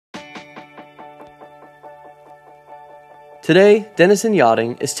Today, Dennison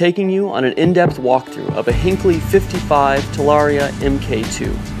Yachting is taking you on an in-depth walkthrough of a Hinckley 55 Talaria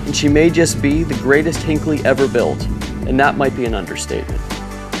MKII, and she may just be the greatest Hinckley ever built, and that might be an understatement.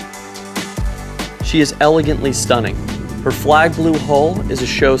 She is elegantly stunning. Her flag blue hull is a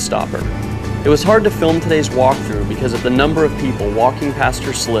showstopper. It was hard to film today's walkthrough because of the number of people walking past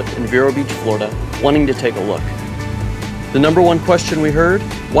her slip in Vero Beach, Florida, wanting to take a look. The number one question we heard: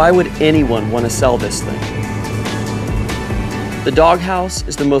 why would anyone want to sell this thing? The doghouse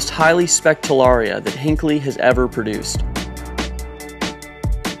is the most highly spec'd Talaria that Hinckley has ever produced.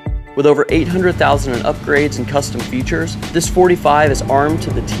 With over 800,000 in upgrades and custom features, this 45 is armed to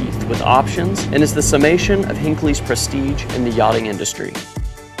the teeth with options and is the summation of Hinckley's prestige in the yachting industry.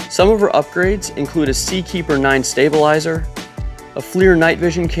 Some of her upgrades include a Seakeeper 9 stabilizer, a FLIR night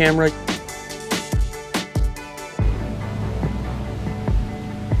vision camera,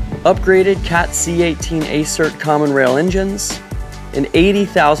 upgraded CAT C18 ACERT common rail engines, an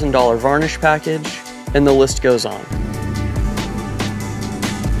 $80,000 varnish package, and the list goes on.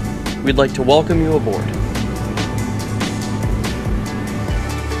 We'd like to welcome you aboard.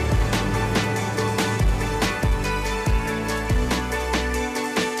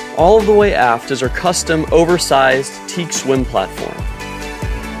 All of the way aft is our custom oversized teak swim platform.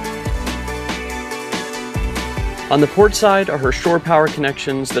 On the port side are her shore power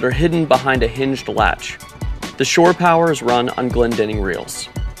connections that are hidden behind a hinged latch. The shore power is run on Glendenning reels.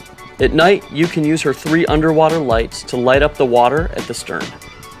 At night, you can use her 3 underwater lights to light up the water at the stern.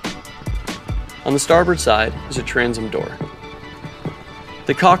 On the starboard side is a transom door.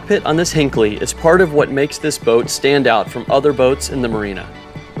 The cockpit on this Hinckley is part of what makes this boat stand out from other boats in the marina.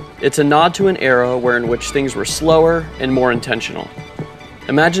 It's a nod to an era in which things were slower and more intentional.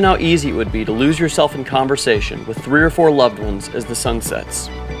 Imagine how easy it would be to lose yourself in conversation with 3 or 4 loved ones as the sun sets.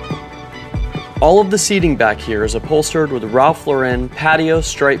 All of the seating back here is upholstered with Ralph Lauren patio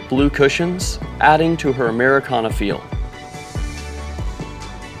striped blue cushions, adding to her Americana feel.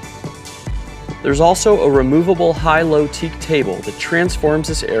 There's also a removable high-low teak table that transforms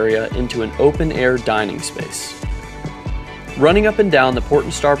this area into an open-air dining space. Running up and down the port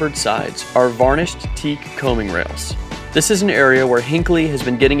and starboard sides are varnished teak coaming rails. This is an area where Hinckley has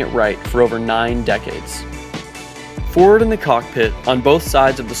been getting it right for over 9 decades. Forward in the cockpit, on both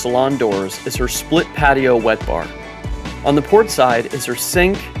sides of the salon doors, is her split patio wet bar. On the port side is her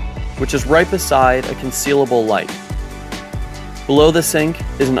sink, which is right beside a concealable light. Below the sink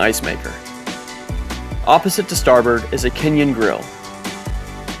is an ice maker. Opposite to starboard is a Kenyon grill.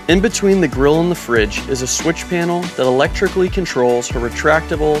 In between the grill and the fridge is a switch panel that electrically controls her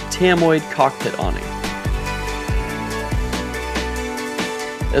retractable tamoid cockpit awning,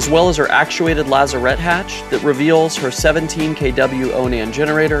 as well as her actuated lazarette hatch that reveals her 17 kW Onan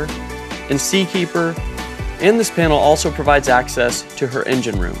generator and Seakeeper, and this panel also provides access to her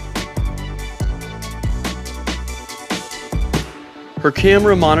engine room. Her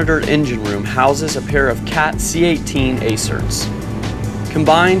camera-monitored engine room houses a pair of CAT C18 ACERTs.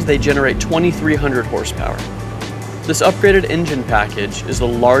 Combined, they generate 2,300 horsepower. This upgraded engine package is the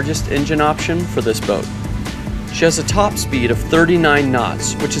largest engine option for this boat. She has a top speed of 39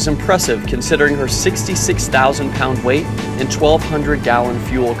 knots, which is impressive considering her 66,000 pound weight and 1,200 gallon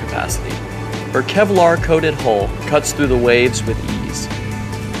fuel capacity. Her Kevlar coated hull cuts through the waves with ease.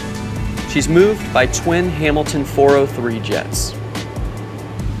 She's moved by twin Hamilton 403 jets.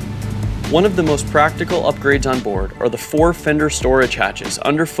 One of the most practical upgrades on board are the 4 fender storage hatches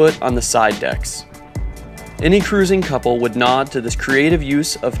underfoot on the side decks. Any cruising couple would nod to this creative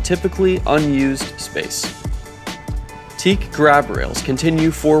use of typically unused space. Teak grab rails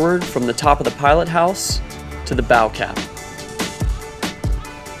continue forward from the top of the pilot house to the bow cap.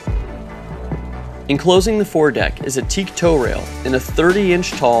 Enclosing the foredeck is a teak tow rail and a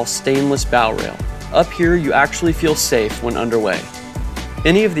 30-inch tall stainless bow rail. Up here, you actually feel safe when underway.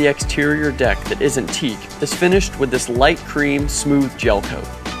 Any of the exterior deck that isn't teak is finished with this light cream smooth gel coat.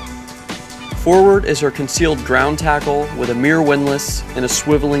 Forward is her concealed ground tackle with a mirror windlass and a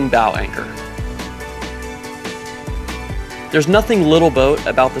swiveling bow anchor. There's nothing little boat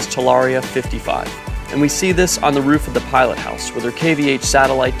about this Talaria 55, and we see this on the roof of the pilot house with her KVH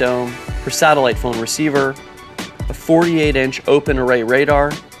satellite dome, her satellite phone receiver, a 48-inch open array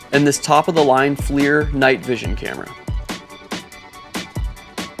radar, and this top-of-the-line FLIR night vision camera.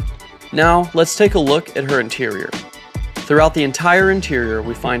 Now, let's take a look at her interior. Throughout the entire interior,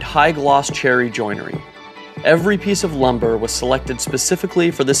 we find high-gloss cherry joinery. Every piece of lumber was selected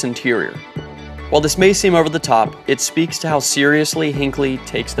specifically for this interior. While this may seem over the top, it speaks to how seriously Hinckley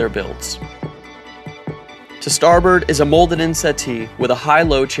takes their builds. To starboard is a molded-in settee with a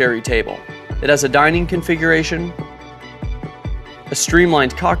high-low cherry table. It has a dining configuration, a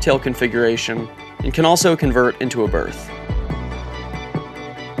streamlined cocktail configuration, and can also convert into a berth.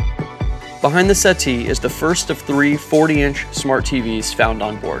 Behind the settee is the first of 3 40-inch smart TVs found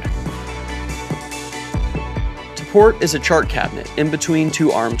on board. To port is a chart cabinet in between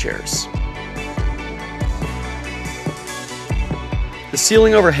 2 armchairs. The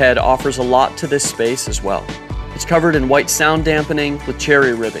ceiling overhead offers a lot to this space as well. It's covered in white sound dampening with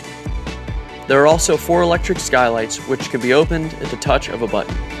cherry ribbing. There are also 4 electric skylights which can be opened at the touch of a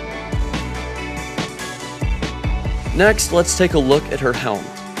button. Next, let's take a look at her helm.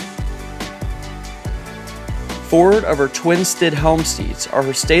 Forward of her twin-stid helm seats are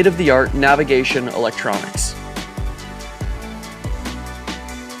her state-of-the-art navigation electronics.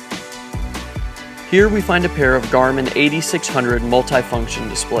 Here we find a pair of Garmin 8600 multifunction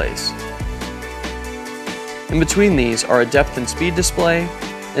displays. In between these are a depth and speed display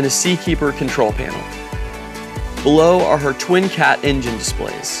and a Seakeeper control panel. Below are her twin CAT engine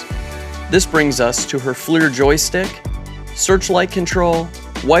displays. This brings us to her FLIR joystick, searchlight control,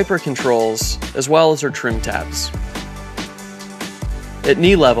 wiper controls, as well as her trim tabs. At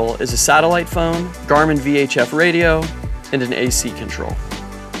knee level is a satellite phone, Garmin VHF radio, and an AC control.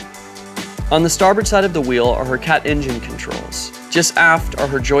 On the starboard side of the wheel are her CAT engine controls. Just aft are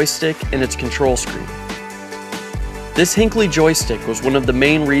her joystick and its control screen. This Hinckley joystick was one of the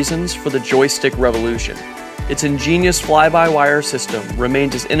main reasons for the joystick revolution. Its ingenious fly-by-wire system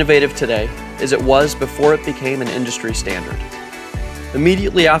remains as innovative today as it was before it became an industry standard.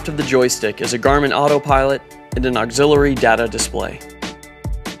 Immediately after the joystick is a Garmin autopilot and an auxiliary data display.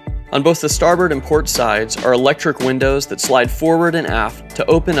 On both the starboard and port sides are electric windows that slide forward and aft to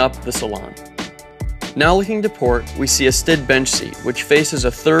open up the salon. Now looking to port, we see a STID bench seat which faces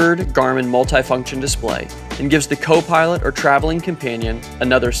a third Garmin multifunction display and gives the co-pilot or traveling companion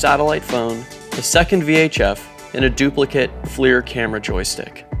another satellite phone, a second VHF, and a duplicate FLIR camera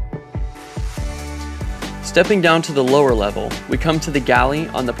joystick. Stepping down to the lower level, we come to the galley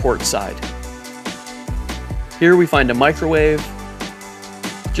on the port side. Here we find a microwave.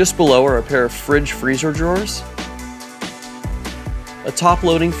 Just below are a pair of fridge freezer drawers, a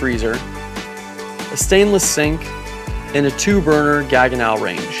top-loading freezer, a stainless sink, and a 2-burner Gaggenau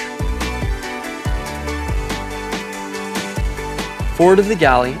range. Forward of the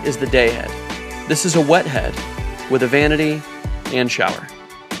galley is the day head. This is a wet head with a vanity and shower.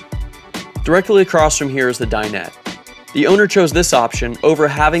 Directly across from here is the dinette. The owner chose this option over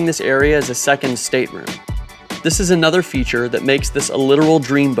having this area as a second stateroom. This is another feature that makes this a literal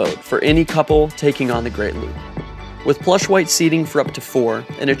dreamboat for any couple taking on the Great Loop. With plush white seating for up to 4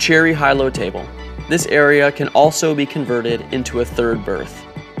 and a cherry high-low table, this area can also be converted into a third berth.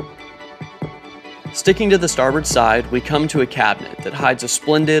 Sticking to the starboard side, we come to a cabinet that hides a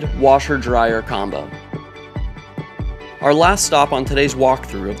splendid washer-dryer combo. Our last stop on today's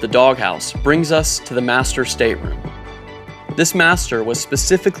walkthrough of the doghouse brings us to the master stateroom. This master was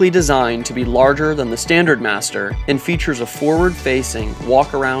specifically designed to be larger than the standard master and features a forward-facing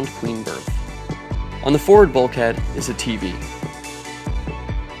walk-around queen berth. On the forward bulkhead is a TV.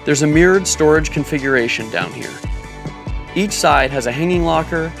 There's a mirrored storage configuration down here. Each side has a hanging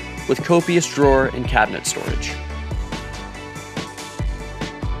locker with copious drawer and cabinet storage.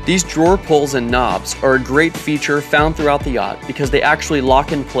 These drawer pulls and knobs are a great feature found throughout the yacht because they actually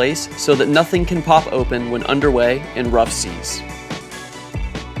lock in place so that nothing can pop open when underway in rough seas.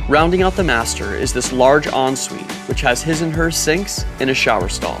 Rounding out the master is this large ensuite which has his and hers sinks and a shower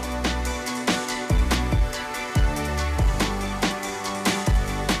stall.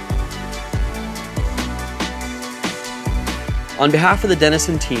 On behalf of the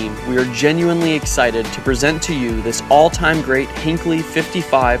Denison team, we are genuinely excited to present to you this all-time great Hinckley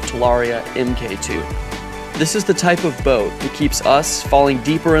 55 Talaria MKII. This is the type of boat that keeps us falling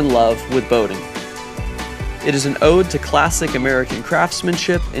deeper in love with boating. It is an ode to classic American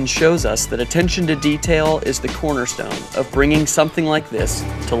craftsmanship and shows us that attention to detail is the cornerstone of bringing something like this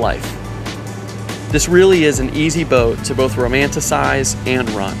to life. This really is an easy boat to both romanticize and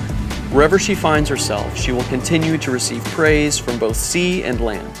run. Wherever she finds herself, she will continue to receive praise from both sea and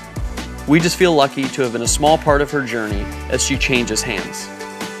land. We just feel lucky to have been a small part of her journey as she changes hands.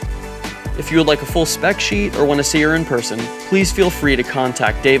 If you would like a full spec sheet or want to see her in person, please feel free to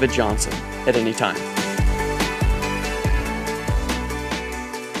contact David Johnson at any time.